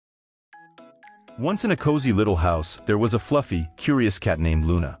Once in a cozy little house, there was a fluffy, curious cat named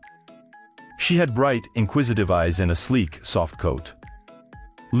Luna. She had bright, inquisitive eyes and a sleek, soft coat.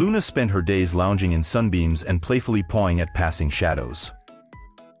 Luna spent her days lounging in sunbeams and playfully pawing at passing shadows.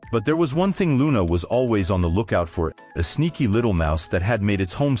 But there was one thing Luna was always on the lookout for, a sneaky little mouse that had made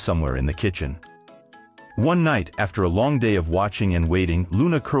its home somewhere in the kitchen. One night, after a long day of watching and waiting,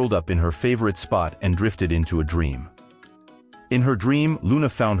 Luna curled up in her favorite spot and drifted into a dream. In her dream, Luna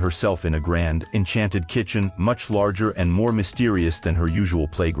found herself in a grand, enchanted kitchen, much larger and more mysterious than her usual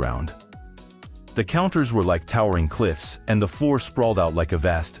playground. The counters were like towering cliffs, and the floor sprawled out like a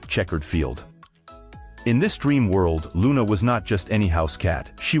vast, checkered field. In this dream world, Luna was not just any house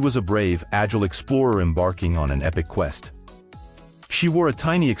cat, she was a brave, agile explorer embarking on an epic quest. She wore a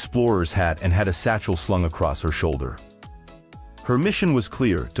tiny explorer's hat and had a satchel slung across her shoulder. Her mission was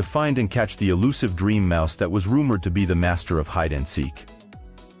clear, to find and catch the elusive dream mouse that was rumored to be the master of hide-and-seek.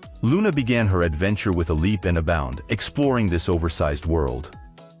 Luna began her adventure with a leap and a bound, exploring this oversized world.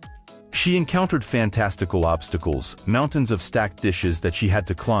 She encountered fantastical obstacles, mountains of stacked dishes that she had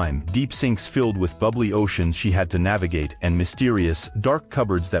to climb, deep sinks filled with bubbly oceans she had to navigate, and mysterious, dark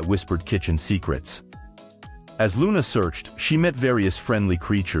cupboards that whispered kitchen secrets. As Luna searched, she met various friendly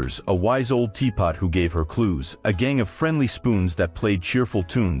creatures, a wise old teapot who gave her clues, a gang of friendly spoons that played cheerful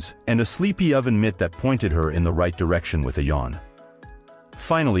tunes, and a sleepy oven mitt that pointed her in the right direction with a yawn.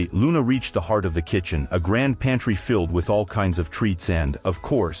 Finally, Luna reached the heart of the kitchen, a grand pantry filled with all kinds of treats and, of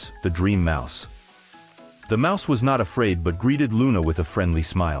course, the dream mouse. The mouse was not afraid but greeted Luna with a friendly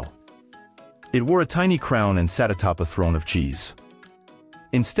smile. It wore a tiny crown and sat atop a throne of cheese.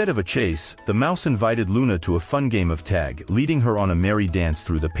 Instead of a chase, the mouse invited Luna to a fun game of tag, leading her on a merry dance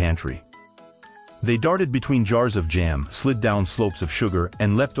through the pantry. They darted between jars of jam, slid down slopes of sugar,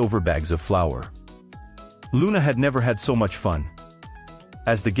 and leapt over bags of flour. Luna had never had so much fun.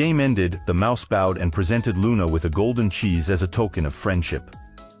 As the game ended, the mouse bowed and presented Luna with a golden cheese as a token of friendship.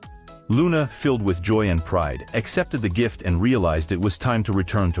 Luna, filled with joy and pride, accepted the gift and realized it was time to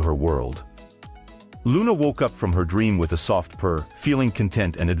return to her world. Luna woke up from her dream with a soft purr, feeling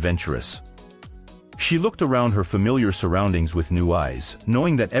content and adventurous. She looked around her familiar surroundings with new eyes,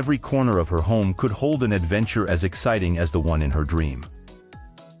 knowing that every corner of her home could hold an adventure as exciting as the one in her dream.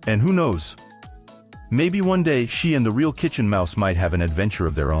 And who knows? Maybe one day she and the real kitchen mouse might have an adventure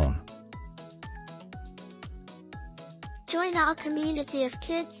of their own. Join our community of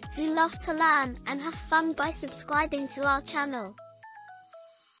kids who love to learn and have fun by subscribing to our channel.